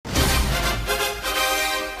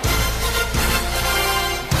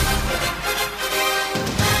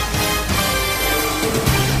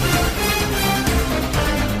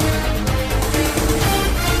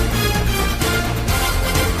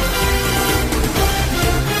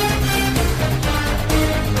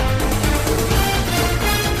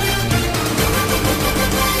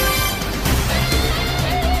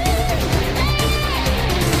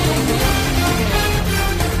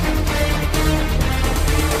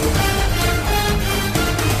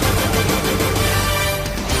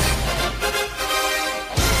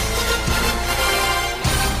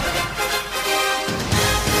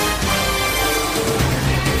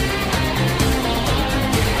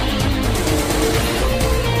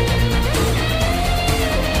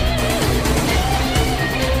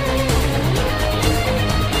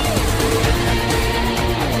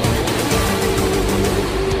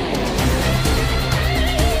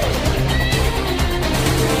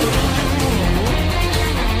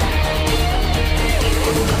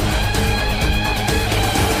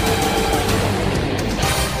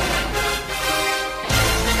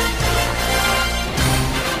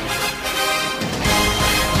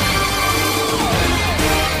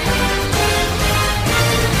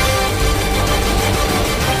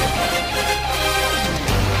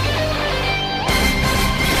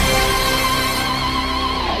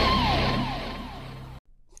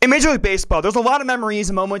Major League Baseball, there's a lot of memories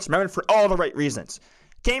and moments remembered for all the right reasons.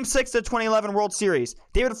 Game 6 of the 2011 World Series,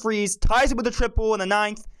 David Freese ties it with a triple in the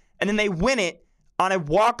 9th, and then they win it on a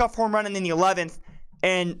walk-off home run in the 11th,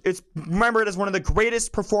 and it's remembered as one of the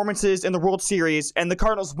greatest performances in the World Series, and the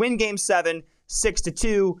Cardinals win Game 7,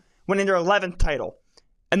 6-2, winning their 11th title.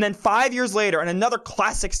 And then 5 years later, in another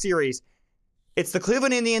classic series, it's the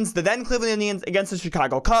Cleveland Indians, the then Cleveland Indians against the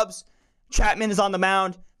Chicago Cubs. Chapman is on the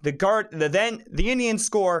mound. The Indians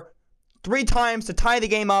score 3 times to tie the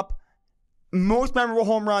game up. Most memorable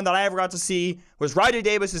home run that I ever got to see was Ryder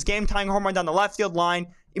Davis' game-tying home run down the left field line.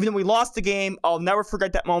 Even though we lost the game, I'll never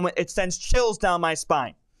forget that moment. It sends chills down my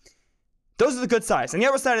spine. Those are the good sides. On the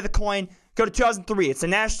other side of the coin, go to 2003. It's the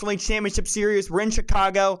National League Championship Series. We're in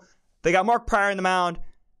Chicago. They got Mark Prior on the mound.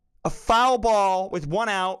 A foul ball with 1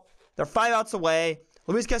 out. They're 5 outs away.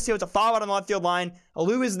 Luis Castillo with a foul out on the left field line.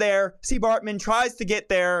 Alou is there. Steve Bartman tries to get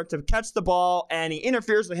there to catch the ball, and he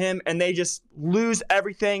interferes with him, and they just lose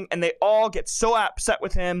everything, and they all get so upset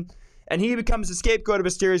with him, and he becomes the scapegoat of a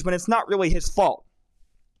series when it's not really his fault.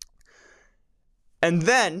 And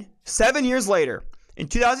then, 7 years later, in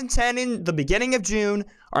 2010, in the beginning of June,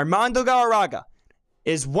 Armando Galarraga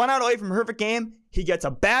is 1 out away from a perfect game. He gets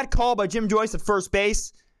a bad call by Jim Joyce at first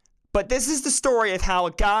base. But this is the story of how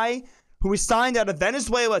a guy who was signed out of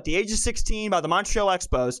Venezuela at the age of 16 by the Montreal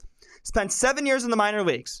Expos, spent 7 years in the minor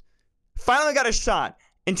leagues, finally got a shot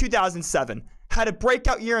in 2007, had a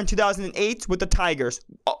breakout year in 2008 with the Tigers,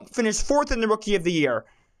 finished 4th in the Rookie of the Year,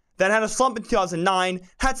 then had a slump in 2009,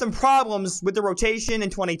 had some problems with the rotation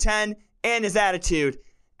in 2010 and his attitude,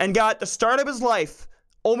 and got the start of his life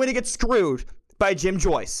only to get screwed by Jim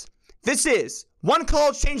Joyce. This is One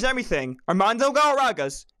Call Changed Everything, Armando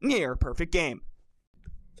Galarraga's near perfect game.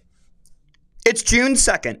 It's June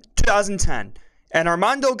 2nd, 2010, and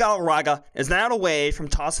Armando Galarraga is now away from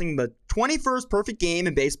tossing the 21st perfect game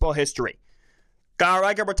in baseball history.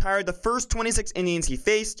 Galarraga retired the first 26 innings he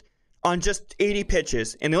faced on just 80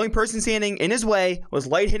 pitches, and the only person standing in his way was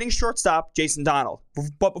light-hitting shortstop Jason Donald.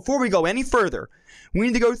 But before we go any further, we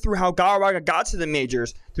need to go through how Galarraga got to the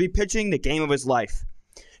majors to be pitching the game of his life.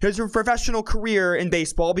 His professional career in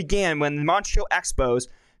baseball began when the Montreal Expos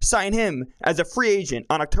signed him as a free agent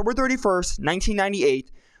on October 31st, 1998,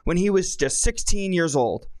 when he was just 16 years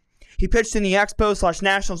old. He pitched in the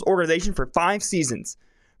Expos/Nationals organization for 5 seasons,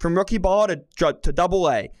 from rookie ball to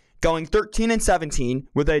Double-A, going 13-17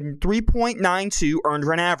 with a 3.92 earned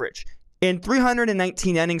run average in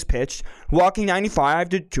 319 innings pitched, walking 95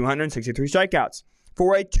 to 263 strikeouts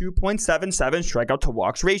for a 2.77 strikeout to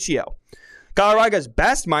walks ratio. Galarraga's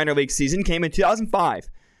best minor league season came in 2005,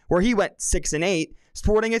 where he went 6-8,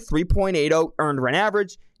 sporting a 3.80 earned run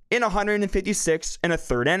average in 156 and a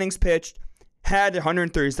third innings pitched, had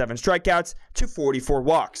 137 strikeouts to 44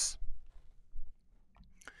 walks.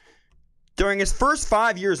 During his first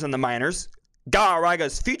 5 years in the minors,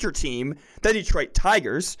 Galarraga's future team, the Detroit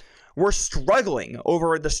Tigers, were struggling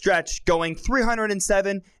over the stretch, going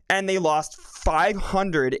 307, and they lost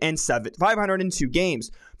 502 games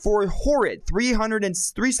for a horrid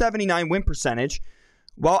 379 win percentage,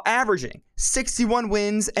 while averaging 61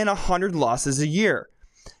 wins and 100 losses a year.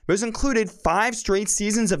 Those included 5 straight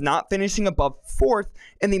seasons of not finishing above 4th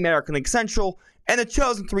in the American League Central, and the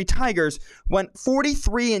 2003 Tigers went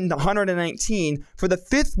 43-119 for the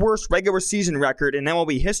 5th worst regular season record in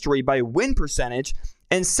MLB history by win percentage,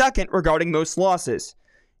 and 2nd regarding most losses.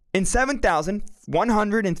 In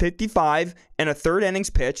 7,155 and a third innings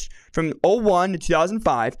pitched from 2001 to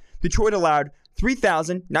 2005, Detroit allowed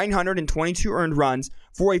 3,922 earned runs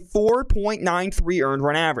for a 4.93 earned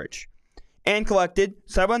run average, and collected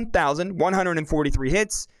 7,143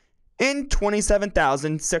 hits in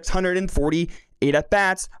 27,648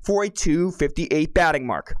 at-bats for a 258 batting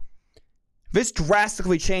mark. This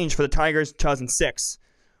drastically changed for the Tigers in 2006,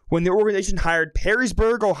 when the organization hired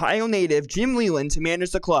Perrysburg, Ohio native Jim Leyland to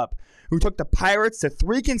manage the club, who took the Pirates to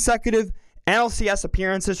 3 consecutive NLCS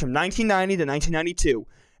appearances from 1990 to 1992,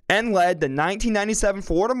 and led the 1997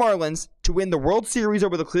 Florida Marlins to win the World Series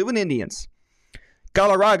over the Cleveland Indians.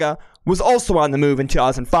 Galarraga was also on the move in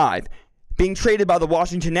 2005, being traded by the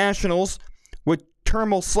Washington Nationals with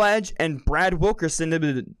Termal Sledge and Brad Wilkerson to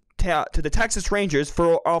the Texas Rangers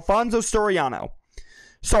for Alfonso Soriano.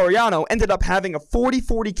 Soriano ended up having a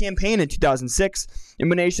 40-40 campaign in 2006 in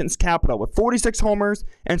the nation's capital, with 46 homers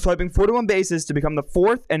and swiping 41 bases to become the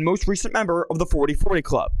 4th and most recent member of the 40-40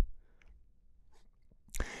 club.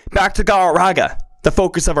 Back to Galarraga, the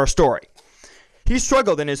focus of our story. He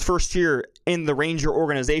struggled in his first year in the Ranger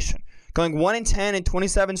organization, going 1-10 in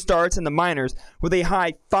 27 starts in the minors with a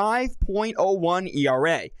high 5.01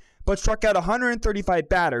 ERA. but struck out 135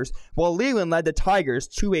 batters, while Leyland led the Tigers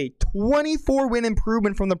to a 24-win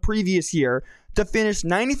improvement from the previous year to finish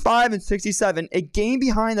 95-67, a game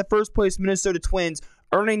behind the first-place Minnesota Twins,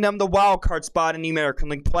 earning them the wild card spot in the American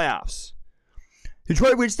League playoffs.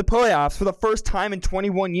 Detroit reached the playoffs for the first time in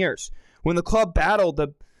 21 years, when the club battled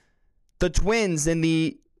the Twins in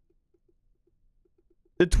the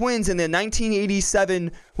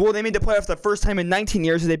 1987, well, they made the playoffs the first time in 19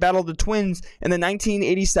 years as they battled the Twins in the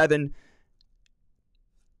 1987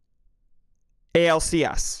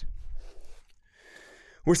 ALCS,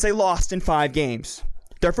 which they lost in 5 games.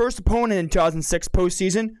 Their first opponent in 2006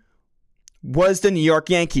 postseason was the New York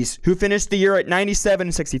Yankees, who finished the year at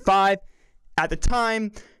 97-65. At the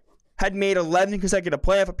time, had made 11 consecutive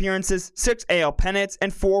playoff appearances, 6 AL pennants,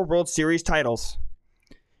 and 4 World Series titles.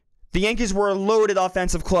 The Yankees were a loaded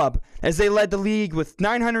offensive club as they led the league with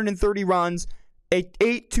 930 runs, a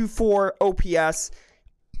 824 OPS,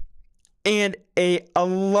 and a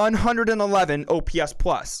 111 OPS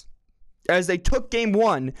plus, as they took Game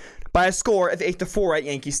 1 by a score of 8-4 at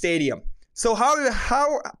Yankee Stadium. So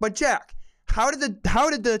but Jack, how did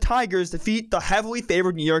the Tigers defeat the heavily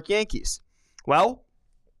favored New York Yankees? Well,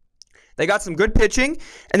 they got some good pitching,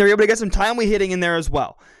 and they were able to get some timely hitting in there as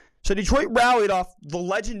well. So Detroit rallied off the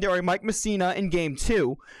legendary Mike Mussina in Game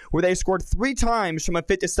 2, where they scored 3 times from the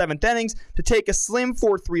 5th to 7th innings to take a slim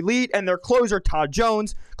 4-3 lead, and their closer, Todd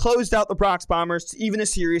Jones, closed out the Bronx Bombers to even a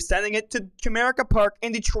series, sending it to Comerica Park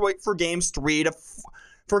in Detroit for games 3 to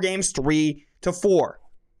 4.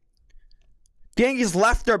 The Yankees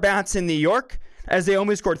left their bats in New York as they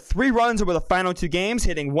only scored 3 runs over the final 2 games,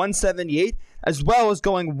 hitting 178, as well as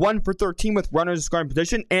going 1 for 13 with runners in scoring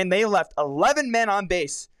position, and they left 11 men on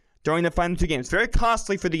base during the final 2 games. Very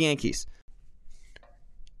costly for the Yankees.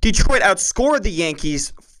 Detroit outscored the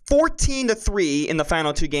Yankees 14-3 in the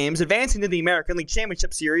final 2 games, advancing to the American League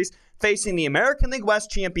Championship Series, facing the American League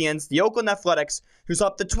West champions, the Oakland Athletics, who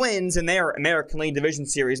swept the Twins in their American League Division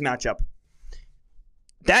Series matchup.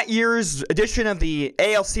 That year's edition of the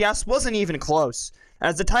ALCS wasn't even close,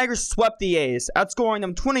 as the Tigers swept the A's, outscoring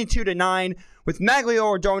them 22-9, with Maglio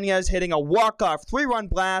Ordonez hitting a walk-off 3-run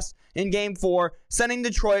blast in Game 4, sending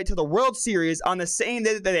Detroit to the World Series on the same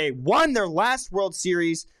day that they won their last World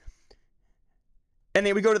Series, and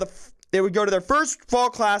they would go to their first Fall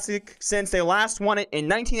Classic since they last won it in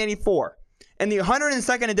 1984. In the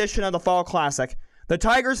 102nd edition of the Fall Classic, the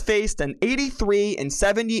Tigers faced an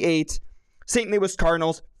 83-78 St. Louis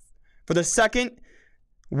Cardinals for the second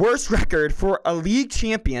worst record for a league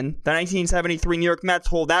champion. The 1973 New York Mets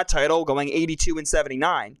hold that title, going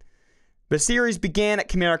 82-79. The series began at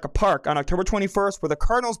Comerica Park on October 21st, with the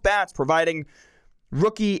Cardinals bats providing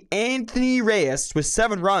rookie Anthony Reyes with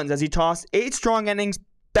 7 runs as he tossed 8 strong innings,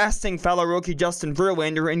 besting fellow rookie Justin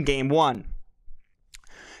Verlander in Game 1.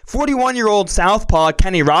 41-year-old southpaw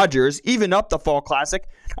Kenny Rogers evened up the Fall Classic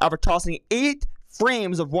after tossing 8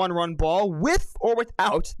 frames of 1-run ball with or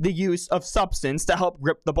without the use of substance to help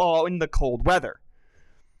grip the ball in the cold weather.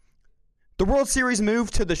 The World Series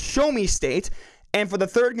moved to the Show Me State, and for the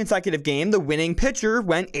 3rd consecutive game, the winning pitcher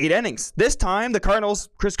went 8 innings. This time, the Cardinals'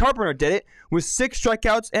 Chris Carpenter did it with 6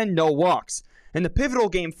 strikeouts and no walks. In the pivotal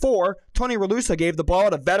Game 4, Tony Relusa gave the ball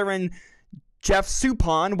to veteran Jeff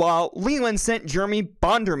Suppan, while Leyland sent Jeremy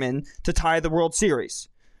Bonderman to tie the World Series.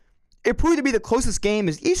 It proved to be the closest game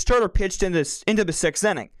as each starter pitched into the 6th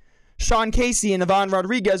inning. Sean Casey and Ivan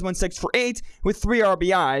Rodriguez went 6 for 8 with 3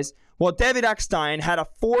 RBIs, while David Eckstein had a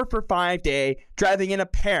 4 for 5 day, driving in a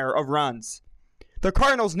pair of runs. The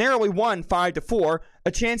Cardinals narrowly won 5-4,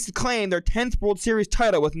 a chance to claim their 10th World Series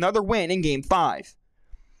title with another win in Game 5.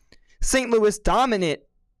 St. Louis' dominant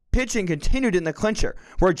pitching continued in the clincher,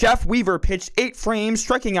 where Jeff Weaver pitched 8 frames,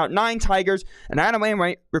 striking out 9 Tigers, and Adam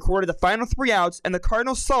Wainwright recorded the final 3 outs, and the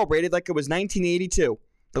Cardinals celebrated like it was 1982,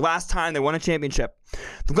 the last time they won a championship.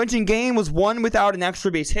 The clinching game was won without an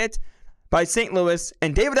extra base hit by St. Louis,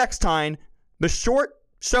 and David Eckstein, the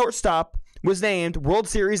shortstop, was named World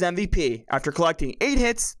Series MVP after collecting 8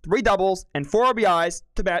 hits, 3 doubles, and 4 RBIs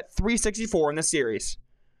to bat .364 in the series.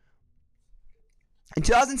 In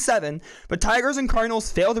 2007, the Tigers and Cardinals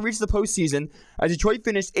failed to reach the postseason as Detroit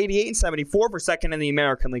finished 88-74 for second in the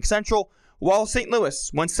American League Central, while St. Louis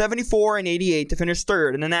won 74-88 to finish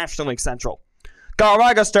third in the National League Central.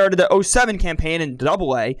 Galarraga started the 07 campaign in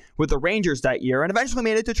AA with the Rangers that year and eventually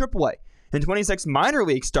made it to AAA. In 26 minor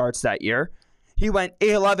league starts that year, he went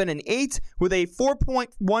 8-11-8 with a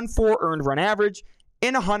 4.14 earned run average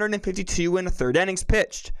in 152 in the 3rd innings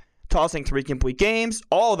pitched, tossing 3 complete games,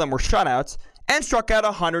 all of them were shutouts, and struck out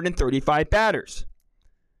 135 batters.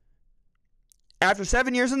 After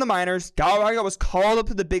 7 years in the minors, Galarraga was called up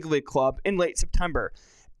to the big league club in late September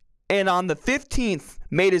and on the 15th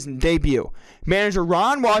made his debut. Manager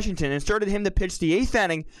Ron Washington inserted him to pitch the 8th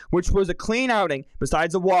inning, which was a clean outing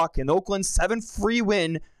besides a walk in Oakland's 7-3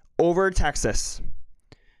 win over Texas.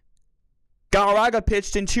 Galarraga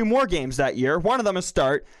pitched in 2 more games that year, one of them a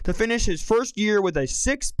start, to finish his first year with a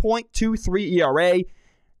 6.23 ERA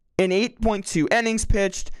in 8.2 innings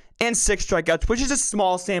pitched and 6 strikeouts, which is a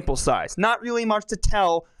small sample size. Not really much to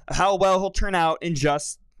tell how well he'll turn out in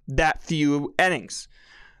just that few innings.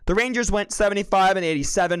 The Rangers went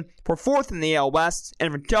 75-87 for 4th in the AL West,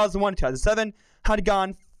 and from 2001-2007 had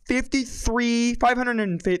gone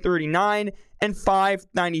 539 and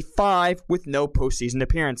 595 with no postseason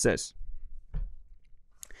appearances.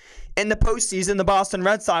 In the postseason, the Boston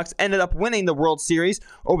Red Sox ended up winning the World Series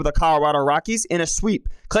over the Colorado Rockies in a sweep,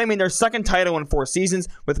 claiming their second title in 4 seasons,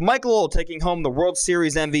 with Mike Lowell taking home the World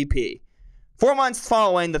Series MVP. 4 months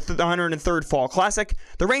following the 103rd Fall Classic,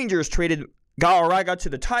 the Rangers traded Galarraga to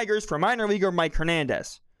the Tigers for minor leaguer Mike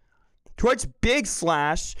Hernandez. Detroit's big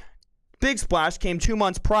splash came 2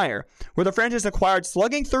 months prior, where the franchise acquired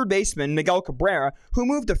slugging third baseman Miguel Cabrera, who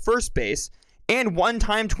moved to first base, and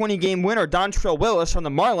one-time 20-game winner Dontrelle Willis from the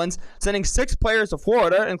Marlins, sending 6 players to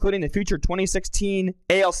Florida, including the future 2016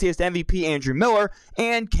 ALCS MVP Andrew Miller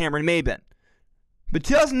and Cameron Maybin. The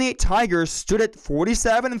 2008 Tigers stood at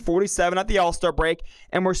 47-47 at the All-Star break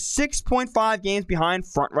and were 6.5 games behind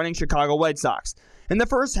front-running Chicago White Sox. In the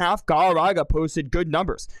first half, Galarraga posted good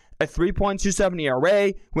numbers, a 3.27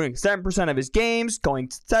 ERA, winning 7% of his games, going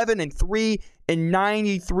 7-3 in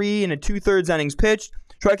 93 and a 2/3 innings pitched,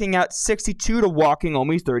 striking out 62 to walking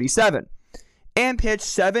only 37, and pitched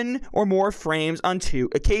 7 or more frames on 2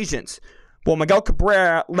 occasions. While Miguel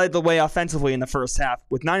Cabrera led the way offensively in the first half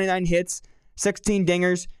with 99 hits, 16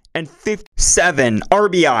 dingers, and 57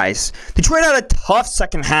 RBIs. Detroit had a tough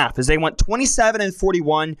second half as they went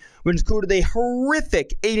 27-41, which included a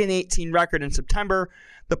horrific 8-18 record in September.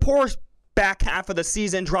 The poorest back half of the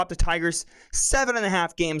season dropped the Tigers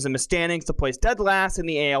 7.5 games in the standings to place dead last in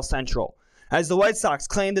the AL Central, as the White Sox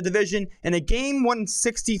claimed the division in a Game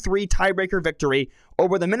 163 tiebreaker victory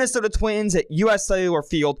over the Minnesota Twins at U.S. Cellular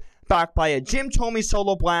Field, backed by a Jim Thome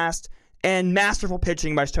solo blast and masterful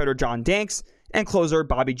pitching by starter John Danks and closer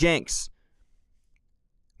Bobby Jenks,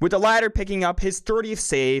 with the latter picking up his 30th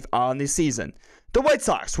save on the season. The White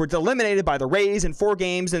Sox were eliminated by the Rays in 4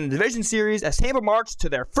 games in the division series as Tampa marched to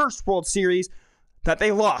their first World Series that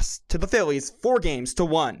they lost to the Phillies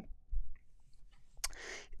 4-1.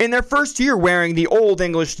 In their first year wearing the Old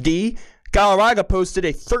English D, Galarraga posted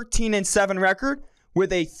a 13-7 record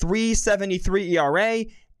with a 3.73 ERA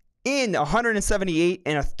in 178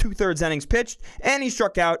 and a 2/3 innings pitched, and he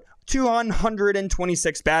struck out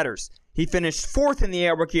 226 batters. He finished 4th in the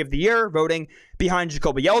AL Rookie of the Year voting behind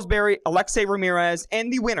Jacoby Ellsbury, Alexei Ramirez,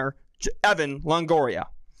 and the winner, Evan Longoria.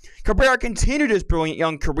 Cabrera continued his brilliant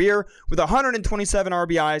young career with 127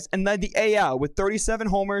 RBIs and led the AL with 37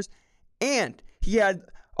 homers, and he had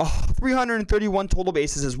 331 total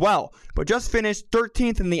bases as well, but just finished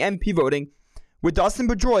 13th in the MP voting, with Dustin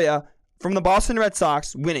Pedroia from the Boston Red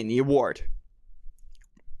Sox winning the award.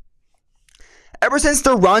 Ever since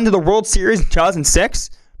their run to the World Series in 2006,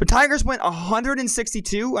 the Tigers went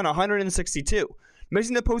 162 and 162,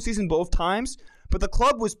 missing the postseason both times, but the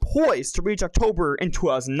club was poised to reach October in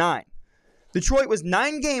 2009. Detroit was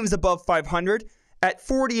 9 games above 500 at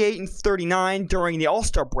 48-39 during the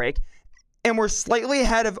All-Star break, and were slightly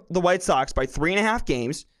ahead of the White Sox by 3.5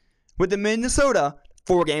 games, with the Minnesota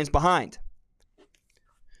 4 games behind.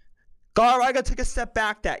 Galarraga took a step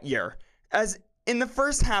back that year, as in the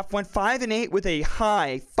first half went 5-8 with a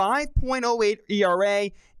high 5.08 ERA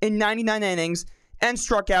in 99 innings and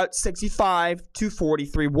struck out 65 to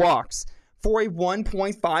 43 walks for a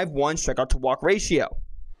 1.51 strikeout to walk ratio.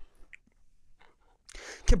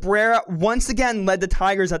 Cabrera once again led the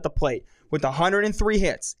Tigers at the plate with 103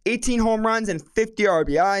 hits, 18 home runs, and 50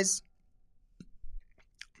 RBIs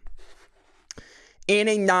in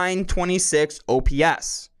a 926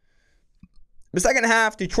 OPS. The second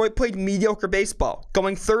half, Detroit played mediocre baseball,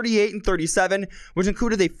 going 38-37, which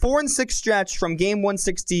included a 4-6 stretch from Game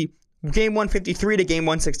 153 to Game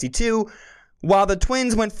 162, while the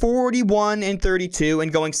Twins went 41-32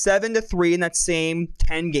 and going 7-3 in that same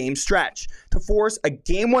 10-game stretch to force a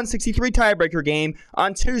Game 163 tiebreaker game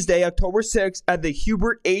on Tuesday, October 6th at the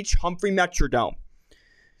Hubert H. Humphrey Metrodome.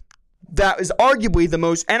 That is arguably the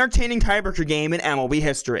most entertaining tiebreaker game in MLB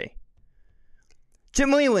history.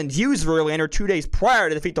 Jim Leyland used Verlander 2 days prior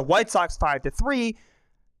to defeat the White Sox 5-3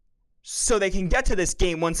 so they can get to this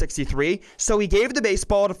Game 163, so he gave the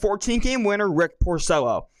baseball to 14-game winner Rick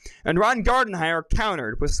Porcello, and Ron Gardenhire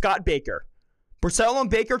countered with Scott Baker. Porcello and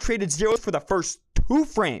Baker traded zeros for the first 2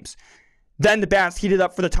 frames. Then the bats heated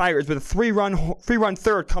up for the Tigers with a three-run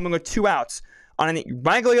third coming with 2 outs on an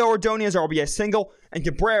Maglio Ordonez RBI single and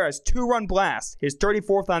Cabrera's 2-run blast, his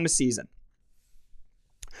 34th on the season.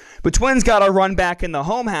 The Twins got a run back in the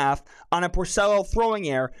home half on a Porcello throwing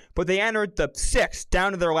error, but they entered the 6th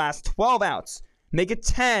down to their last 12 outs, make it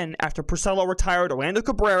 10 after Porcello retired Orlando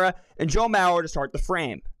Cabrera and Joe Mauer to start the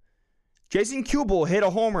frame. Jason Kubel hit a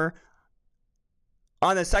homer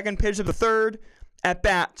on the second pitch of the third at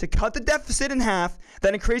bat to cut the deficit in half.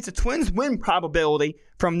 Then increased the Twins' win probability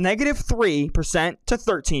from -3% to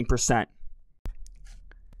 13%.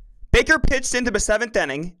 Baker pitched into the 7th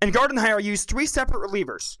inning, and Gardenhire used 3 separate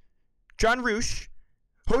relievers: John Rush,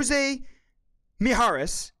 Jose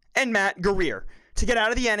Mijares, and Matt Guerrier, to get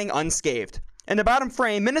out of the inning unscathed. In the bottom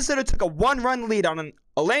frame, Minnesota took a 1-run lead on an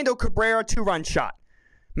Orlando Cabrera 2-run shot.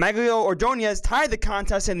 Maglio Ordonez tied the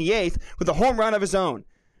contest in the 8th with a home run of his own.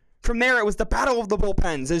 From there, it was the battle of the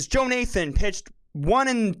bullpens as Joe Nathan pitched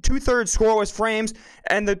 1 2/3 scoreless frames,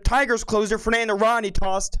 and the Tigers closer Fernando Rodney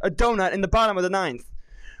tossed a donut in the bottom of the 9th.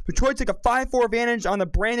 Detroit took a 5-4 advantage on the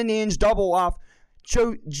Brandon Inge double off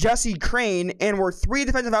Jesse Crane and were 3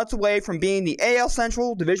 defensive outs away from being the AL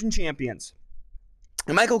Central Division champions.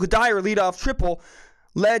 And Michael Cuddyer leadoff triple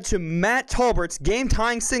led to Matt Talbert's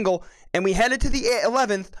game-tying single, and we headed to the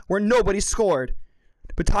 11th where nobody scored.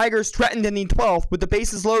 The Tigers threatened in the 12th with the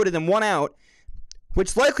bases loaded and 1 out,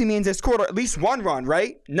 which likely means they scored at least 1 run,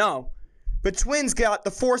 right? No. The Twins got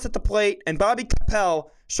the force at the plate, and Bobby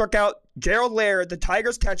Capel struck out Gerald Laird, the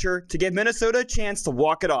Tigers catcher, to give Minnesota a chance to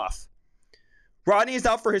walk it off. Rodney is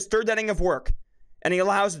out for his 3rd inning of work, and he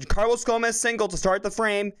allows Carlos Gomez single to start the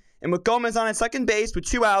frame, and with Gomez on at second base with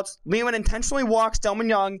 2 outs, Lehman intentionally walks Delmon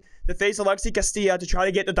Young to face Alexi Castilla to try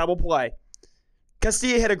to get the double play.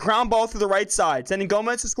 Castilla hit a ground ball through the right side, sending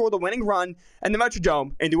Gomez to score the winning run and the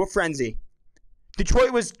Metrodome into a frenzy.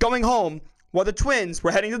 Detroit was going home, while the Twins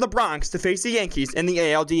were heading to the Bronx to face the Yankees in the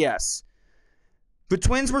ALDS. The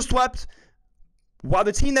Twins were swept, while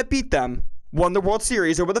the team that beat them won the World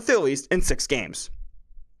Series over the Phillies in 6 games.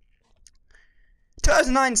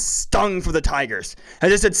 2009 stung for the Tigers,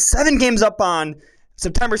 as they stood 7 games up on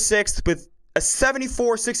September 6th with a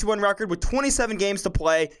 74-61 record with 27 games to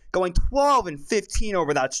play, going 12-15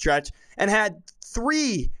 over that stretch, and had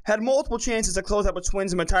multiple chances to close out the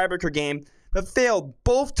Twins in a tiebreaker game, but failed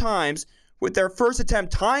both times, with their first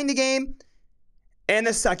attempt tying the game and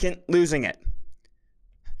the second losing it.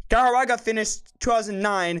 Galarraga finished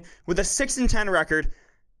 2009 with a 6-10 record,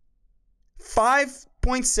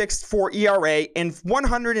 5.64 ERA, and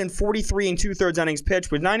 143 2/3 innings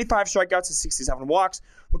pitched with 95 strikeouts and 67 walks.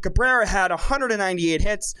 Well, Cabrera had 198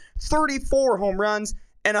 hits, 34 home runs,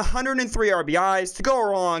 and 103 RBIs to go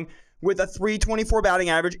along with a .324 batting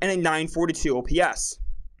average and a .942 OPS.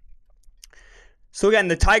 So again,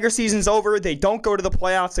 the Tiger season's over. They don't go to the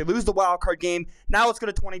playoffs. They lose the wild card game. Now let's go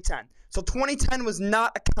to 2010. So 2010 was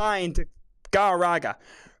not a kind to Galarraga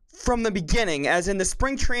from the beginning, as in the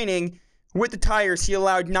spring training with the Tigers, he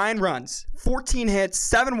allowed 9 runs, 14 hits,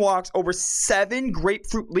 7 walks over 7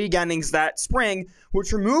 Grapefruit League innings that spring,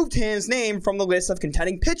 which removed his name from the list of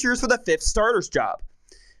contending pitchers for the 5th starter's job.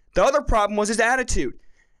 The other problem was his attitude.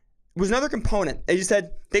 It was another component. As you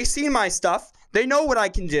said, they see my stuff. They know what I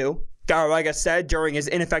can do, Galarraga said during his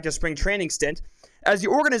ineffective spring training stint, as the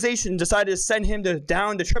organization decided to send him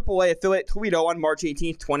down to AAA affiliate Toledo on March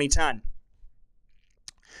 18, 2010.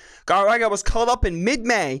 Galarraga was called up in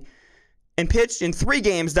mid-May and pitched in 3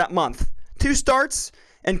 games that month, 2 starts,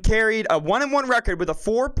 and carried a 1-1 record with a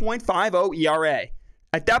 4.50 ERA.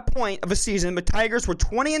 At that point of the season, the Tigers were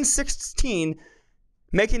 20-16,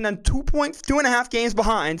 making them 2.5 games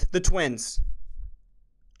behind the Twins.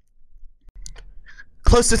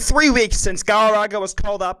 Close to 3 weeks since Galarraga was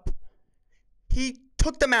called up, he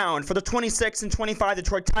took the mound for the 26-25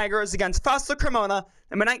 Detroit Tigers against Fausto Carmona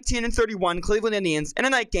and the 19-31 Cleveland Indians in a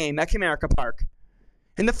night game at Comerica Park.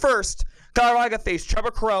 In the first, Galarraga faced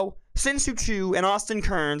Trevor Crowe, Shin-Soo Choo, and Austin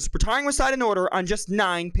Kearns, retiring with side in order on just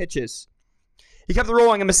 9 pitches. He kept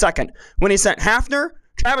rolling in the second, when he sent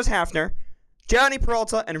Travis Hafner, Gianni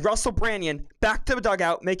Peralta, and Russell Branyan back to the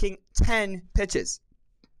dugout, making 10 pitches.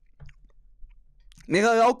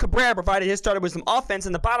 Miguel Cabrera provided his starter with some offense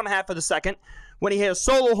in the bottom half of the second when he hit a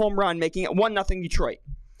solo home run, making it 1-0 Detroit.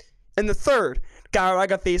 In the third,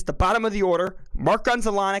 Galarraga faced the bottom of the order, Mark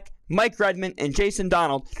Gonzalonic, Mike Redmond, and Jason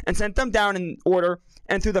Donald, and sent them down in order,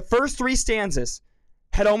 and through the first 3 stanzas,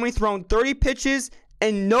 had only thrown 30 pitches,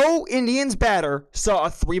 and no Indians batter saw a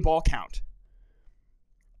 3-ball count.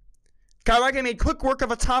 Galarraga made quick work of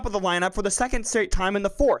the top of the lineup for the second straight time in the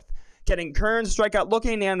fourth, getting Kearns strikeout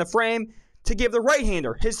looking down the frame to give the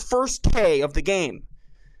right-hander his first K of the game.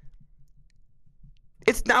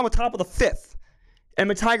 It's now the top of the 5th, and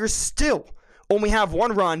the Tigers still only have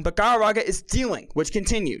 1 run, but Galarraga is dealing, which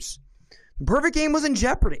continues. The perfect game was in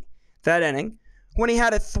jeopardy that inning when he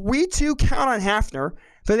had a 3-2 count on Hafner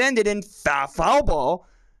that ended in foul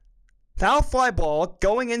fly ball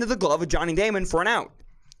going into the glove of Johnny Damon for an out.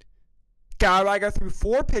 Galarraga threw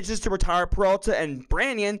 4 pitches to retire Peralta and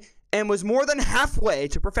Branyan and was more than halfway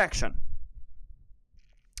to perfection.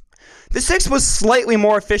 The 6th was slightly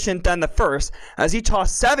more efficient than the first, as he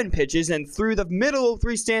tossed 7 pitches and through the middle of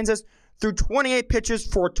 3 stanzas threw 28 pitches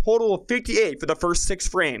for a total of 58 for the first 6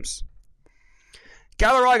 frames.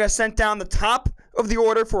 Galarraga sent down the top of the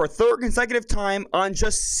order for a 3rd consecutive time on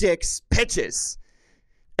just 6 pitches,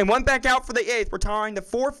 and went back out for the 8th, retiring the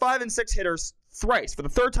 4, 5, and 6 hitters thrice. For the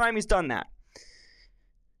 3rd time he's done that.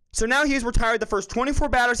 So now he's retired the first 24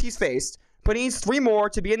 batters he's faced, but he needs 3 more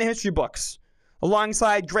to be in the history books,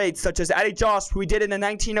 alongside greats such as Addie Joss, who he did it in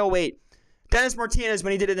 1908, Dennis Martinez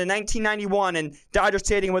when he did it in 1991 in Dodger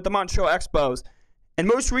Stadium with the Montreal Expos, and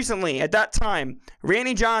most recently, at that time,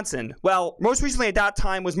 Randy Johnson. Well, most recently at that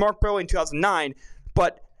time was Mark Burley in 2009,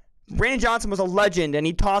 but Randy Johnson was a legend, and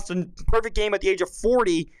he tossed a perfect game at the age of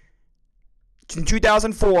 40 in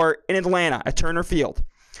 2004 in Atlanta at Turner Field.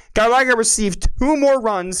 Galarraga received 2 more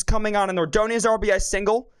runs coming on an Ordonez RBI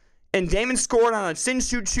single, and Damon scored on a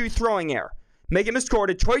Sin-Soo-Choo throwing error, making the score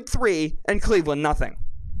Detroit 3 and Cleveland nothing.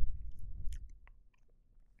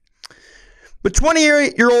 The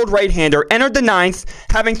 20-year-old right-hander entered the 9th,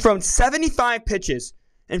 having thrown 75 pitches,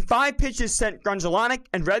 and 5 pitches sent Grungelanic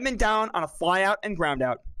and Redmond down on a flyout and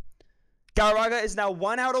groundout. Galarraga is now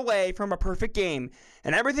 1 out away from a perfect game,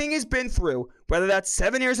 and everything he's been through, whether that's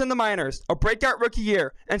 7 years in the minors, a breakout rookie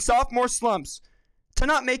year, and sophomore slumps, to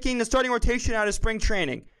not making the starting rotation out of spring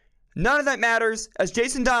training, none of that matters, as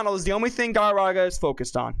Jason Donald is the only thing Galarraga is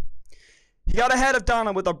focused on. He got ahead of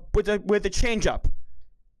Donald with a changeup.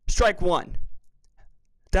 Strike 1.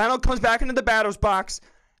 Donald comes back into the batter's box.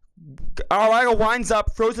 Galarraga winds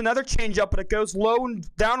up, throws another changeup, but it goes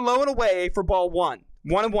down low and away for ball 1.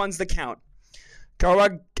 1-1's the count.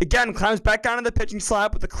 Galarraga again climbs back onto the pitching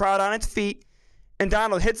slab with the crowd on its feet, and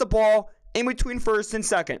Donald hits the ball in between first and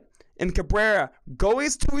second. And Cabrera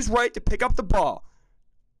goes to his right to pick up the ball.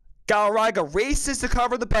 Galarraga races to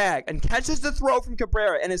cover the bag and catches the throw from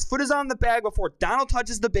Cabrera, and his foot is on the bag before Donald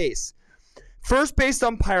touches the base. First base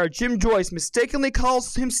umpire Jim Joyce mistakenly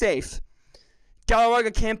calls him safe.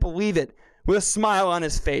 Galarraga can't believe it, with a smile on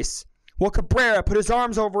his face, while Cabrera put his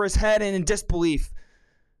arms over his head in disbelief,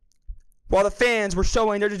 while the fans were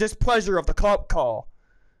showing their displeasure of the call.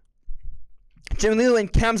 Jim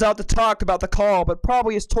Leyland comes out to talk about the call, but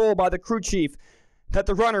probably is told by the crew chief that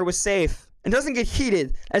the runner was safe, and doesn't get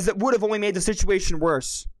heated, as it would have only made the situation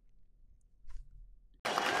worse.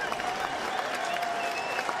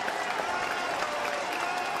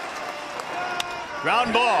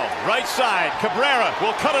 Ground ball, right side. Cabrera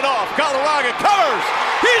will cut it off. Galarraga covers.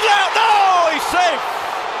 He's out. No, he's safe.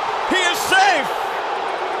 He is safe.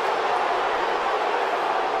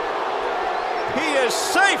 He is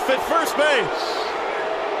safe at first base.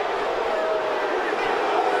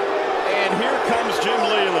 And here comes Jim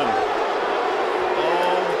Leyland.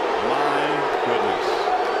 Oh, my goodness.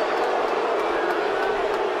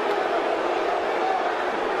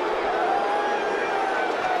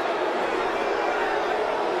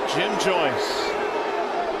 Jim Joyce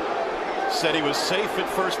said he was safe at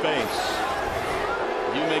first base.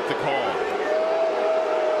 You make the call.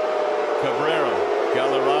 Cabrera,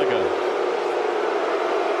 Galarraga.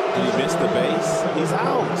 Did he miss the base? He's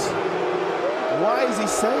out. Why is he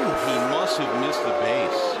safe? He must have missed the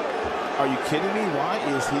base. Are you kidding me? Why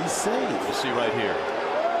is he safe? We'll see right here.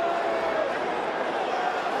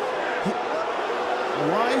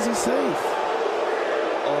 Why is he safe?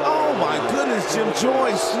 Oh my goodness, Jim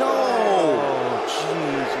Joyce, no! Oh,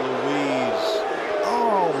 jeez Louise.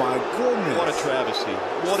 Oh my goodness. What a travesty.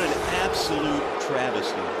 What an absolute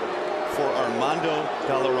travesty for Armando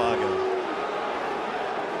Galarraga.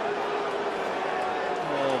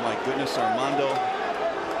 Oh my goodness, Armando.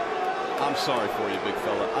 I'm sorry for you, big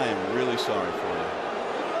fella. I am really sorry for you.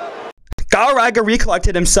 Galarraga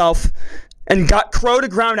recollected himself and got Crow to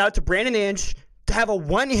ground out to Brandon Inge to have a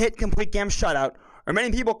one-hit complete game shutout, or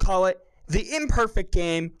many people call it the imperfect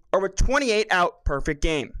game, or a 28-out perfect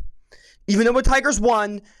game. Even though the Tigers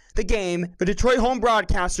won the game, the Detroit home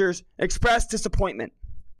broadcasters expressed disappointment.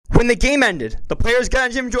 When the game ended, the players got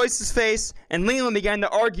in Jim Joyce's face, and Leyland began to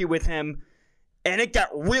argue with him, and it got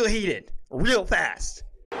real heated, real fast.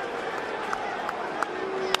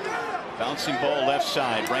 Bouncing ball left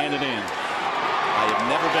side, Brandon in. I have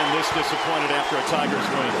never been this disappointed after a Tigers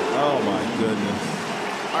win. Oh, my goodness.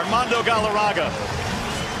 Armando Galarraga.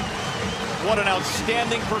 What an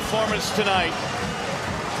outstanding performance tonight.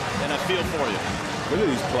 And I feel for you. Look at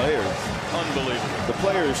these players. Unbelievable. The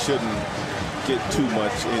players shouldn't get too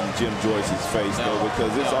much in Jim Joyce's face, though,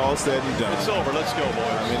 because it's all said and done. It's over. Let's go, boys.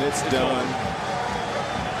 I mean, it's done. Over.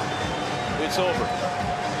 It's over.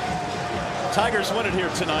 Tigers win it here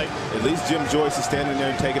tonight. At least Jim Joyce is standing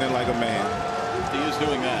there and taking it like a man. He is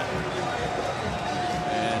doing that.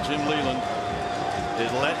 And Jim Leyland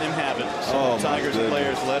is letting him have it. Some Tigers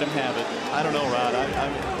players let him have it. I don't know, Rod.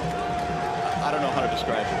 I don't know how to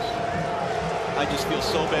describe this. I just feel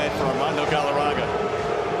so bad for Armando Galarraga.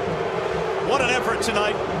 What an effort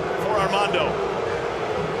tonight for Armando.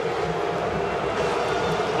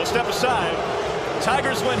 We'll step aside.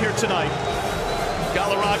 Tigers win here tonight.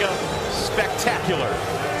 Galarraga, spectacular.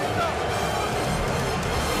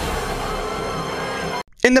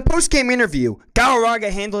 In the post-game interview,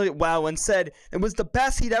 Galarraga handled it well and said it was the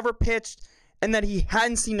best he'd ever pitched and that he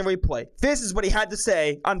hadn't seen the replay. This is what he had to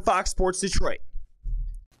say on Fox Sports Detroit.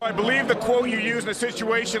 I believe the quote you use in a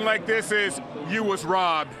situation like this is, "You was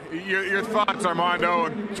robbed." Your thoughts, Armando?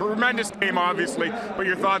 Tremendous game, obviously, but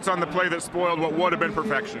your thoughts on the play that spoiled what would have been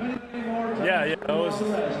perfection? Yeah, it was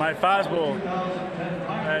my fastball.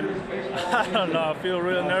 And I don't know, I feel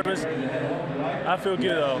real nervous. I feel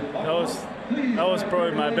good, though. That was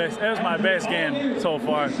probably my best. It was my best game so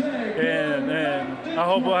far. And I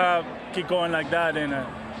hope we'll keep going like that. And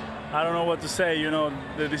I don't know what to say. You know,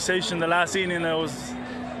 the decision, the last inning,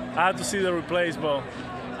 I had to see the replays, but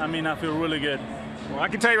I mean, I feel really good. Well, I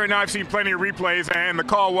can tell you right now, I've seen plenty of replays, and the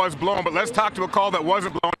call was blown, but let's talk to a call that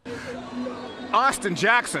wasn't blown. Austin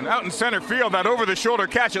Jackson out in center field, that over-the-shoulder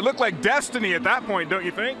catch. It looked like destiny at that point, don't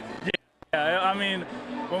you think? Yeah, I mean,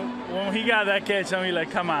 when he got that catch, I mean,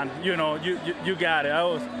 like, come on, you know, you got it.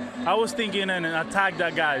 I was thinking and attack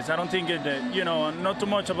that guys. I don't think not too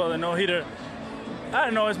much about the no-hitter. I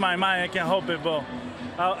don't know, it's my mind, I can't help it, but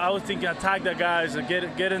I was thinking attack the guys,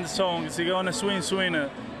 get in the zone, so you're gonna swing.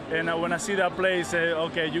 And when I see that play, say,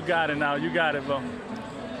 okay, you got it now, you got it, bro.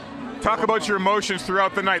 Talk about your emotions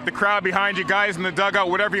throughout the night. The crowd behind you, guys in the dugout,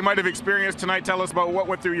 whatever you might have experienced tonight, tell us about what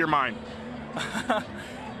went through your mind.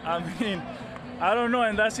 I mean, I don't know.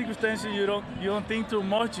 In that circumstance, you don't think too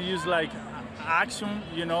much. You use like action,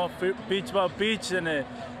 you know, pitch by pitch, and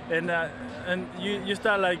you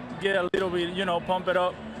start like get a little bit, you know, pump it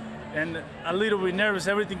up, and a little bit nervous.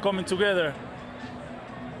 Everything coming together.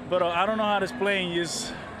 But I don't know how to explain.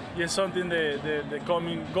 Just something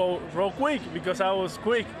that go real quick because I was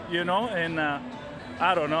quick, you know, and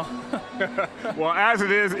I don't know. Well, as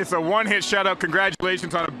it is, it's a one-hit shutout.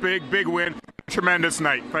 Congratulations on a big win. Tremendous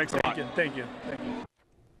night. Thanks a lot. Thank you.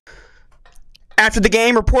 After the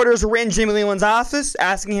game, reporters were in Jimmy Leyland's office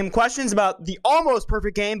asking him questions about the almost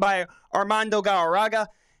perfect game by Armando Galarraga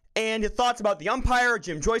and his thoughts about the umpire,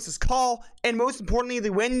 Jim Joyce's call, and most importantly,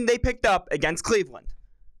 the win they picked up against Cleveland.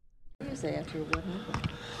 What do you say after what happened?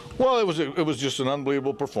 Well, it was just an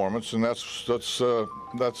unbelievable performance, and that's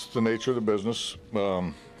the nature of the business.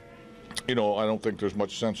 You know, I don't think there's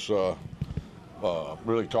much sense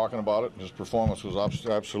really talking about it. His performance was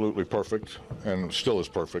absolutely perfect, and still is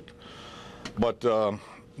perfect. But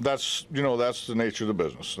that's the nature of the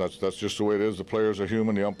business. That's just the way it is. The players are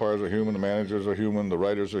human, the umpires are human, the managers are human, the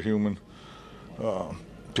writers are human.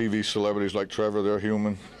 TV celebrities like Trevor, they're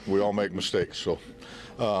human. We all make mistakes, so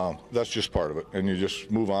that's just part of it. And you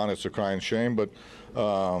just move on. It's a crying shame, but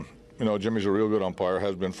you know, Jimmy's a real good umpire,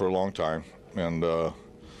 has been for a long time, and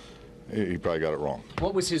he probably got it wrong.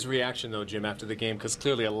 What was his reaction, though, Jim, after the game? Because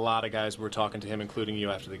clearly a lot of guys were talking to him, including you,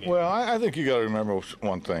 after the game. Well, I think you got to remember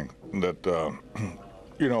one thing, that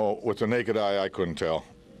you know, with the naked eye, I couldn't tell.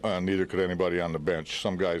 Neither could anybody on the bench.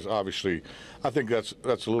 Some guys, obviously, I think that's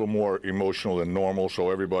a little more emotional than normal, so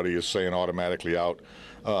everybody is saying automatically out.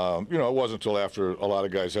 You know, it wasn't until after a lot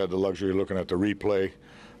of guys had the luxury of looking at the replay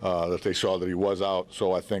that they saw that he was out,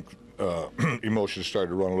 so I think emotions started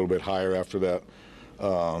to run a little bit higher after that.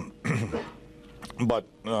 But,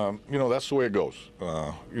 you know, that's the way it goes.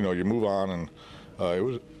 You know, you move on, and it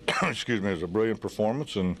was, excuse me, it was a brilliant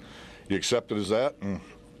performance, and you accept it as that,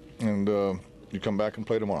 and you come back and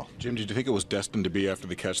play tomorrow. Jim, did you think it was destined to be after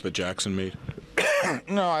the catch that Jackson made?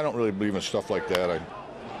 No, I don't really believe in stuff like that.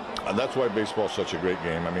 That's why baseball's such a great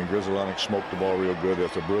game. I mean, Grizzlonic smoked the ball real good.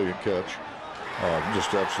 That's a brilliant catch.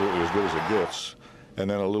 Just absolutely as good as it gets. And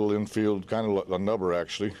then a little infield, kind of a nubber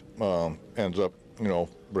actually, ends up, you know,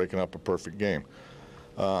 breaking up a perfect game.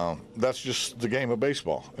 That's just the game of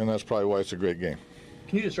baseball, and that's probably why it's a great game.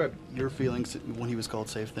 Can you describe your feelings when he was called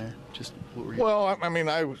safe there? Just what were you? Well, I mean,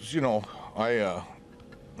 I was, I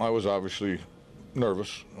was obviously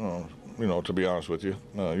nervous, to be honest with you.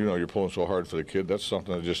 You're pulling so hard for the kid. That's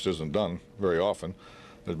something that just isn't done very often.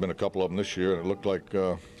 There's been a couple of them this year, and it looked like,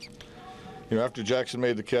 after Jackson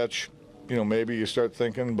made the catch, maybe you start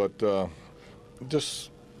thinking, but that's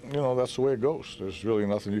the way it goes. There's really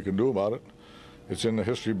nothing you can do about it. It's in the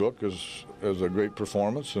history book as a great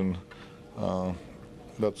performance, and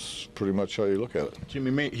that's pretty much how you look at it.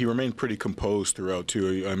 Jimmy, he remained pretty composed throughout,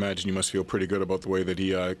 too. I imagine you must feel pretty good about the way that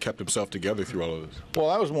he kept himself together through all of this.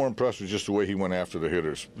 Well, I was more impressed with just the way he went after the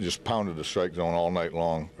hitters. Just pounded the strike zone all night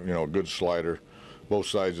long. A good slider, both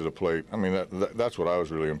sides of the plate. I mean, that's what I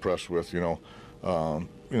was really impressed with, you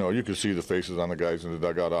could see the faces on the guys in the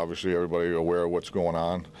dugout. Obviously, everybody aware of what's going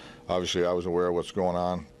on. Obviously, I was aware of what's going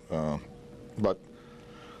on. But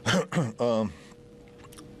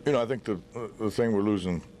I think the thing we're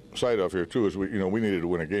losing sight of here too is we needed to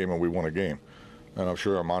win a game, and we won a game, and I'm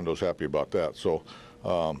sure Armando's happy about that. So,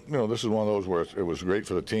 this is one of those where it was great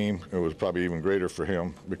for the team. It was probably even greater for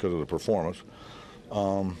him because of the performance.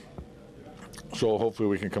 So hopefully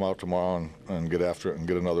we can come out tomorrow and get after it and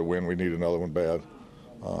get another win. We need another one bad.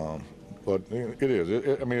 But it is.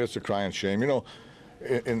 It's a crying shame. In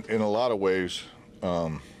a lot of ways.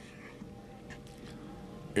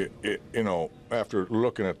 After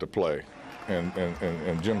looking at the play,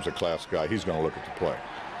 and Jim's a class guy, he's going to look at the play.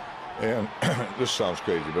 And this sounds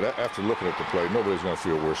crazy, but after looking at the play, nobody's going to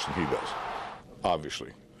feel worse than he does,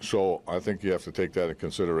 obviously. So I think you have to take that into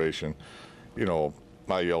consideration.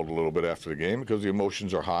 I yelled a little bit after the game because the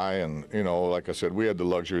emotions are high, and, like I said, we had the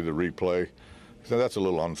luxury to replay. So that's a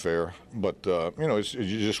little unfair, but, you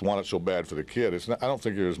just want it so bad for the kid. I don't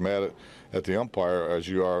think you're as mad at the umpire as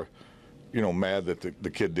you are mad that the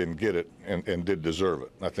kid didn't get it and did deserve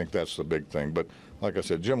it. I think that's the big thing. But like I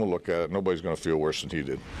said, Jim will look at it. Nobody's going to feel worse than he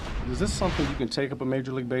did. Is this something you can take up in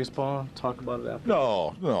Major League Baseball? Talk about it after?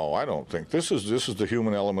 No, I don't think. This is the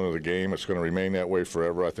human element of the game. It's going to remain that way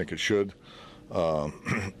forever. I think it should.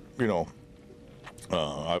 I'm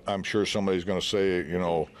sure somebody's going to say,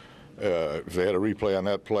 if they had a replay on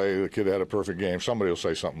that play, the kid had a perfect game. Somebody will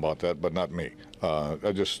say something about that, but not me.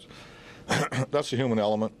 That's the human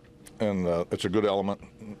element. And it's a good element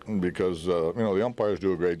because, the umpires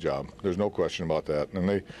do a great job. There's no question about that. And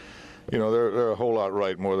they're a whole lot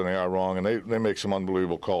right more than they are wrong. And they make some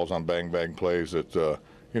unbelievable calls on bang plays that,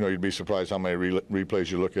 you'd be surprised how many replays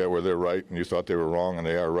you look at where they're right and you thought they were wrong and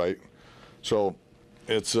they are right. So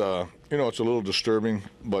it's, it's a little disturbing,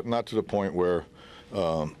 but not to the point where,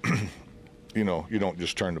 you don't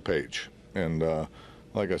just turn the page. And,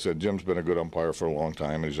 like I said, Jim's been a good umpire for a long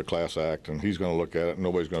time, and he's a class act, and he's going to look at it, and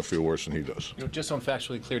nobody's going to feel worse than he does. Just so I'm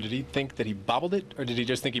factually clear, did he think that he bobbled it, or did he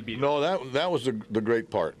just think he beat it? No, that was the great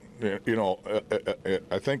part. I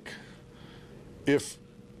think if,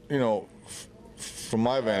 from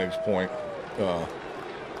my vantage point,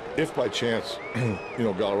 if by chance,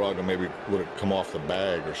 Galarraga maybe would have come off the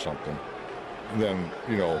bag or something, then,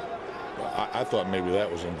 I thought maybe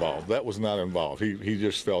that was involved. That was not involved. He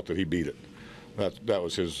just felt that he beat it. That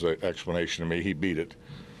was his explanation to me. He beat it,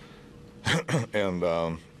 and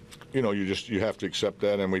you have to accept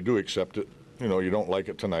that, and we do accept it. You don't like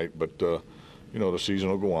it tonight, but the season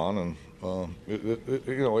will go on, and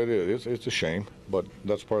it's a shame, but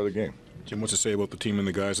that's part of the game. Jim, what's to say about the team and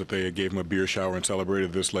the guys that they gave him a beer shower and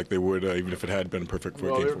celebrated this like they would, even if it had been a perfect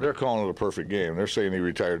game? Well, they're calling it a perfect game. They're saying he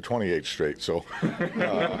retired 28 straight. So,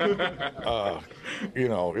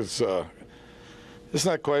 it's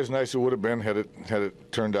not quite as nice as it would have been had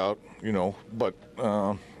it turned out, But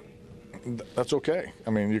that's okay. I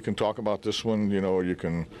mean, you can talk about this one.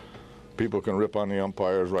 People can rip on the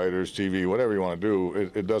umpires, writers, TV, whatever you want to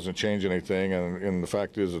do. It doesn't change anything. And the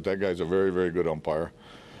fact is that guy's a very, very good umpire.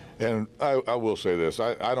 And I will say this: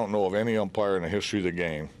 I don't know of any umpire in the history of the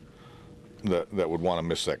game that would want to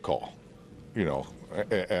miss that call. And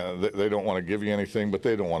they don't want to give you anything, but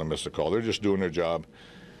they don't want to miss the call. They're just doing their job.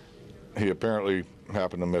 He apparently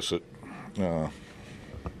happened to miss it. What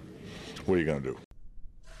are you going to do?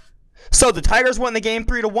 So the Tigers won the game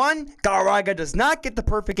 3-1. Galarraga does not get the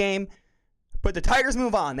perfect game, but the Tigers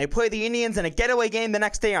move on. They play the Indians in a getaway game the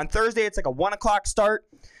next day on Thursday. It's like a 1 o'clock start.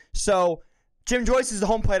 So Jim Joyce is the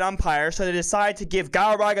home plate umpire, so they decide to give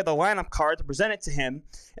Galarraga the lineup card to present it to him.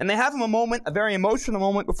 And they have him a very emotional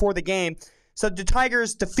moment before the game. So the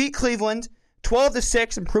Tigers defeat Cleveland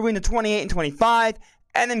 12-6, improving to 28-25.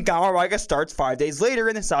 And then Galarraga starts 5 days later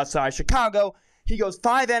in the South Side Chicago. He goes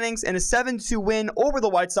 5 innings and a 7-2 win over the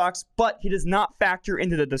White Sox, but he does not factor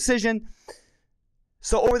into the decision.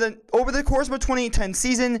 So over the course of a 2010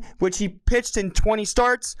 season, which he pitched in 20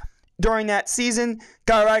 starts, during that season,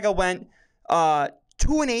 Galarraga went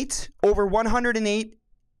 2-8 over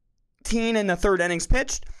 118 in the third innings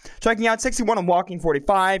pitched, striking out 61 and walking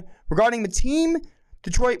 45. Regarding the team,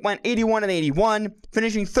 Detroit went 81-81,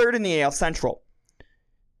 finishing third in the AL Central.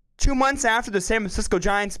 2 months after the San Francisco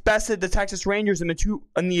Giants bested the Texas Rangers in the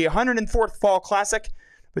 104th Fall Classic,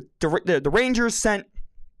 the Rangers sent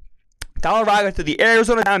Galarraga to the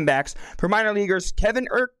Arizona Diamondbacks for minor leaguers Kevin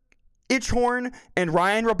Eichhorn and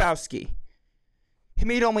Ryan Rabowski. He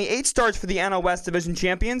made only 8 starts for the NL West Division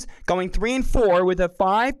champions, going 3-4 with a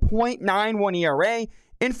 5.91 ERA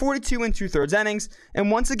in 42 2/3 innings,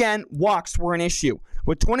 and once again, walks were an issue,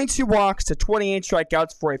 with 22 walks to 28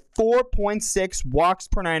 strikeouts for a 4.6 walks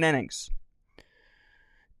per 9 innings,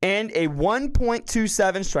 and a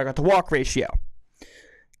 1.27 strikeout to walk ratio.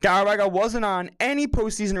 Galarraga wasn't on any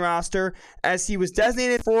postseason roster as he was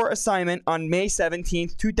designated for assignment on May 17,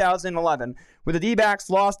 2011, where the D-backs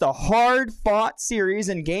lost a hard-fought series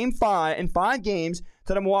in five games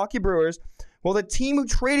to the Milwaukee Brewers, while the team who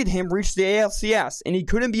traded him reached the ALCS, and he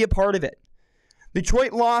couldn't be a part of it.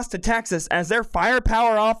 Detroit lost to Texas as their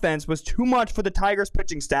firepower offense was too much for the Tigers'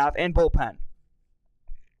 pitching staff and bullpen.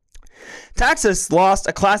 Texas lost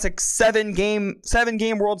a classic seven-game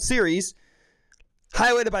World Series,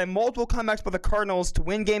 highlighted by multiple comebacks by the Cardinals to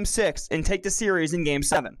win Game 6 and take the series in Game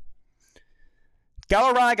 7.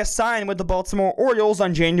 Galarraga signed with the Baltimore Orioles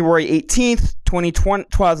on January 18,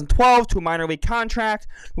 2012 to a minor league contract,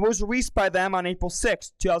 but was released by them on April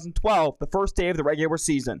 6, 2012, the first day of the regular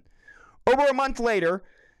season. Over a month later,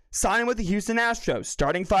 signing with the Houston Astros,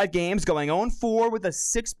 starting 5 games, going 0-4 with a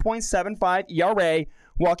 6.75 ERA,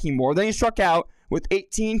 walking more than he struck out with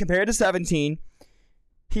 18 compared to 17.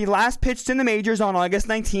 He last pitched in the majors on August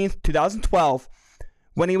 19, 2012,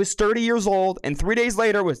 when he was 30 years old, and 3 days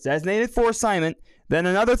later was designated for assignment. Then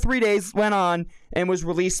another 3 days went on and was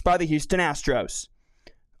released by the Houston Astros.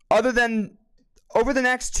 Over the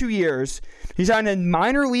next 2 years, he signed a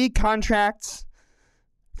minor league contract,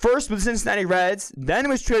 first with the Cincinnati Reds, then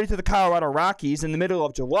was traded to the Colorado Rockies in the middle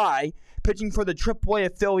of July, pitching for the AAA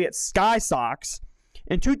affiliate Sky Sox.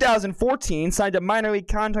 In 2014, signed a minor league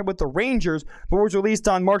contract with the Rangers, but was released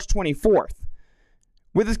on March 24th.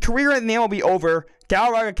 With his career in the MLB over,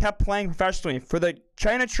 Galarraga kept playing professionally for the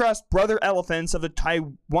China Trust Brother Elephants of the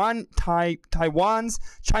Taiwan's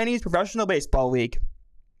Chinese Professional Baseball League,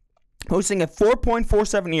 posting a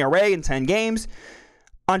 4.47 ERA in 10 games.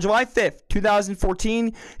 On July 5th,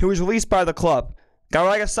 2014, he was released by the club.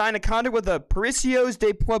 Galarraga signed a contract with the Parisios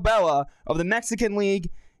de Puebla of the Mexican League,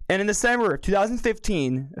 and in December of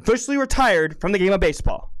 2015, officially retired from the game of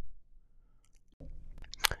baseball.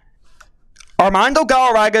 Armando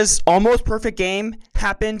Galarraga's almost perfect game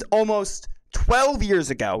happened almost 12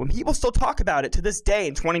 years ago, and people still talk about it to this day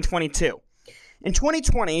in 2022. In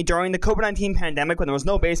 2020, during the COVID-19 pandemic, when there was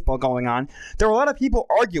no baseball going on, there were a lot of people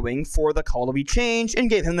arguing for the call to be changed and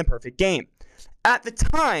gave him the perfect game. At the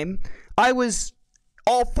time, I was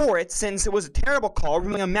all for it since it was a terrible call,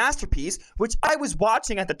 revealing a masterpiece, which I was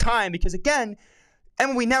watching at the time because, again,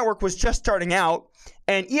 MLB Network was just starting out,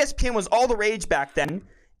 and ESPN was all the rage back then.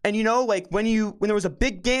 And you know, like when there was a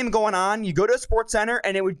big game going on, you go to a sports center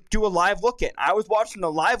and it would do a live look-in. I was watching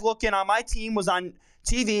the live look-in on my team was on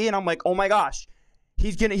TV, and I'm like, oh my gosh,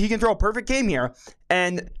 he can throw a perfect game here.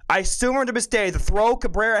 And I still remember to this day the throw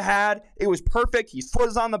Cabrera had. It was perfect. His foot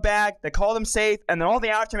was on the bag. They called him safe, and then all the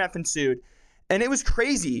aftermath ensued. And it was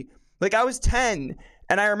crazy. Like, I was 10,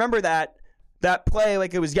 and I remember that play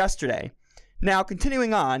like it was yesterday. Now,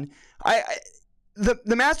 continuing on, the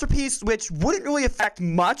masterpiece, which wouldn't really affect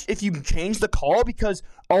much if you changed the call, because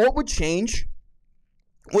all it would change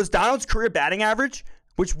was Donald's career batting average,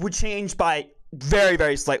 which would change by very,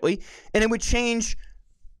 very slightly, and it would change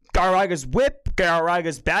Galarraga's whip,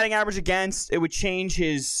 Galarraga's batting average against, it would change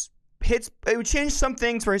his hits, it would change some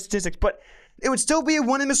things for his statistics, but it would still be a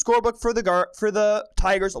win in the scorebook for the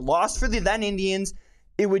Tigers, a loss for the then Indians.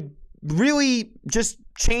 It would really just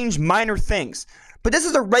change minor things. But this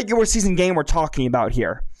is a regular season game we're talking about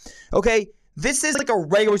here. Okay? This is like a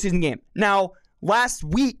regular season game. Now, last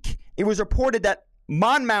week, it was reported that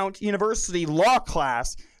Monmouth University law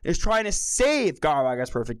class is trying to save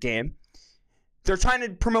Galarraga's perfect game. They're trying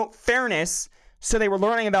to promote fairness, so they were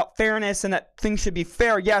learning about fairness and that things should be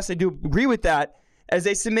fair. Yes, I do agree with that, as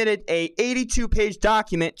they submitted a 82-page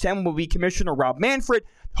document to MLB Commissioner Rob Manfred,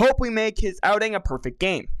 hope we make his outing a perfect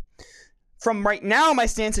game. From right now, my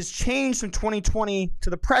stance has changed from 2020 to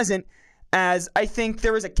the present, as I think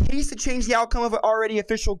there is a case to change the outcome of an already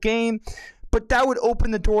official game, but that would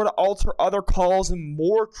open the door to alter other calls in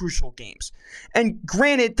more crucial games. And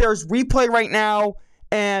granted, there's replay right now,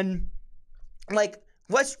 and like,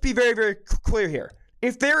 let's be very, very clear here.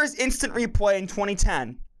 If there is instant replay in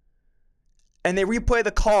 2010, and they replay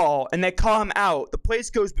the call, and they call him out, the place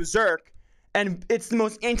goes berserk, and it's the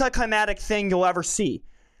most anticlimactic thing you'll ever see.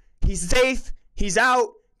 He's safe, he's out,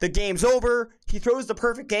 the game's over, he throws the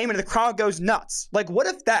perfect game, and the crowd goes nuts. Like, what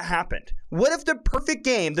if that happened? What if the perfect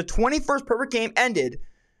game, the 21st perfect game, ended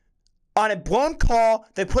on a blown call,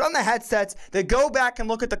 they put on the headsets, they go back and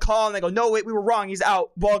look at the call, and they go, no, wait, we were wrong, he's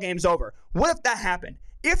out, ball game's over. What if that happened?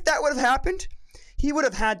 If that would have happened, he would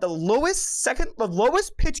have had the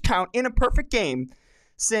lowest pitch count in a perfect game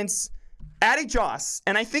since Addy Joss,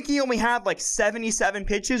 and I think he only had like 77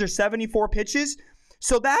 pitches or 74 pitches.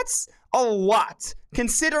 So that's a lot,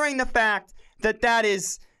 considering the fact that that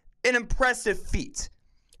is an impressive feat.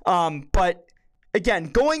 But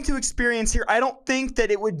again, going to experience here, I don't think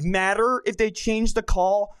that it would matter if they changed the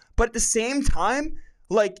call. But at the same time,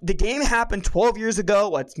 like, the game happened 12 years ago.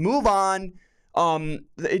 Let's move on.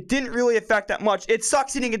 It didn't really affect that much. It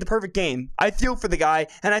sucks he didn't get the perfect game. I feel for the guy,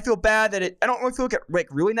 and I feel bad that I don't really feel like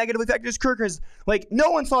really negatively affected his career because, like, no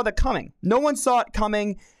one saw that coming. No one saw it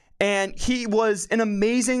coming, and he was an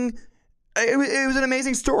amazing. It was an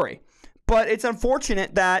amazing story, but it's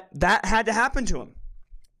unfortunate that that had to happen to him.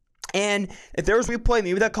 And if there was replay,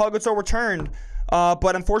 maybe that call gets overturned.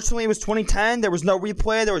 But unfortunately, it was 2010. There was no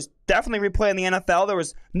replay. There was definitely replay in the NFL. There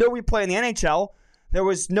was no replay in the NHL. There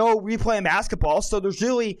was no replay in basketball. So there's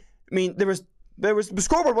really, the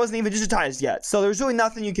scoreboard wasn't even digitized yet. So there's really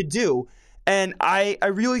nothing you could do. And I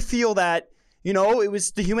really feel that, it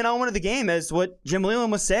was the human element of the game, as what Jim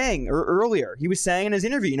Leyland was saying earlier. He was saying in his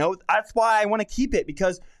interview, that's why I want to keep it,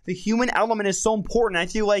 because the human element is so important. I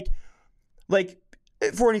feel like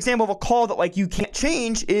for an example of a call that, like, you can't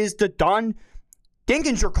change is the Don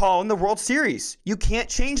Dinkinger call in the World Series. You can't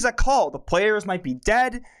change that call. The players might be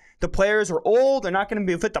dead. The players are old. They're not going to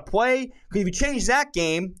be fit to play. Because if you change that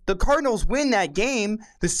game, the Cardinals win that game,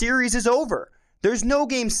 the series is over. There's no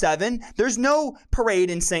Game 7. There's no parade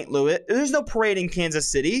in St. Louis. There's no parade in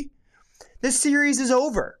Kansas City. The series is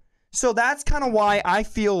over. So that's kind of why I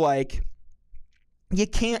feel like you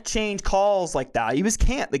can't change calls like that. You just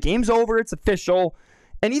can't. The game's over. It's official.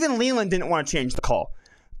 And even Leland didn't want to change the call.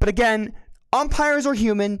 But again, umpires are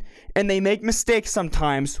human, and they make mistakes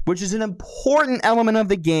sometimes, which is an important element of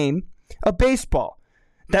the game of baseball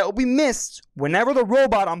that will be missed whenever the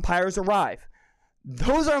robot umpires arrive.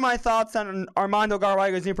 Those are my thoughts on Armando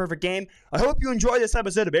Galarraga's Near Perfect Game. I hope you enjoyed this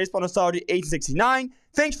episode of Baseball Nostalgia 869.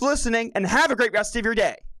 Thanks for listening, and have a great rest of your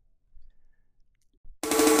day.